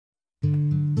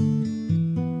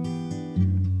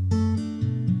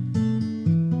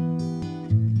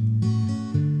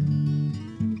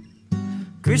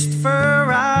Christopher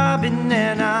Robin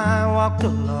and I walked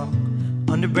along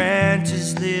under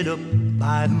branches lit up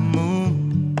by the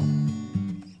moon,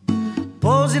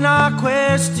 posing our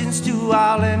questions to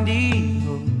Owl and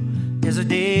Eagle as our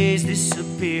days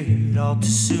disappeared all too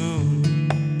soon.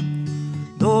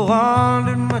 Though I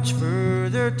wandered much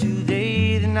further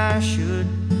today than I should,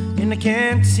 and I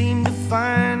can't seem to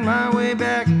find my way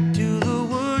back to the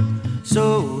wood.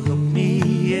 So help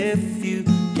me if you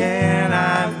can,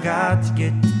 I've got to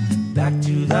get back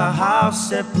to the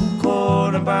house at Blue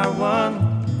Corner by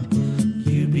 1.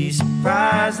 You'd be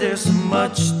surprised, there's so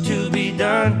much to be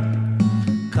done.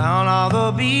 Count all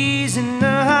the bees in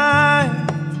the hive,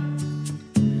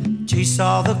 chase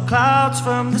all the clouds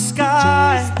from the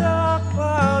sky, chase the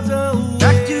clouds away.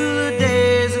 Back to the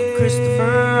days of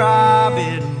Christopher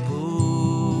Robin.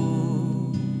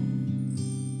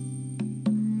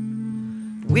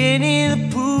 Winnie the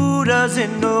Pooh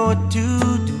doesn't know what to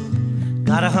do,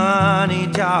 got a honey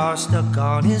jar stuck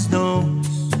on his nose.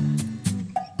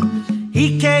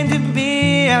 He came to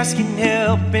me asking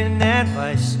help and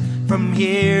advice. From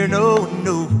here no one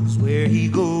knows where he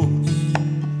goes.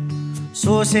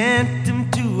 So I sent him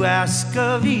to ask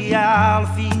of the owl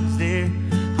if he's there,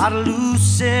 how to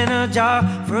loosen a jar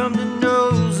from the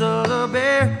nose of the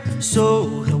bear.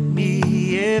 So help me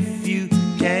if you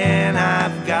can,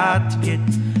 I've got to get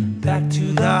back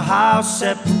to the house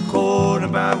at Blue Corner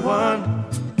by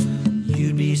 1.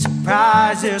 You'd be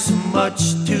surprised, there's so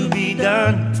much to be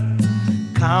done.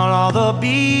 Count all the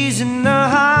bees in the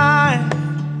hive,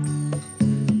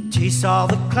 chase all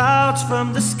the clouds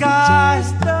from the sky,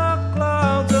 chase the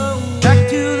clouds away. Back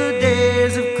to the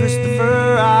days of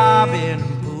Christopher Robin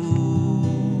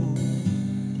Pooh.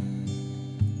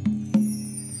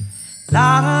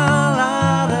 La la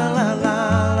la la la la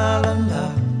la la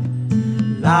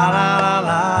la la.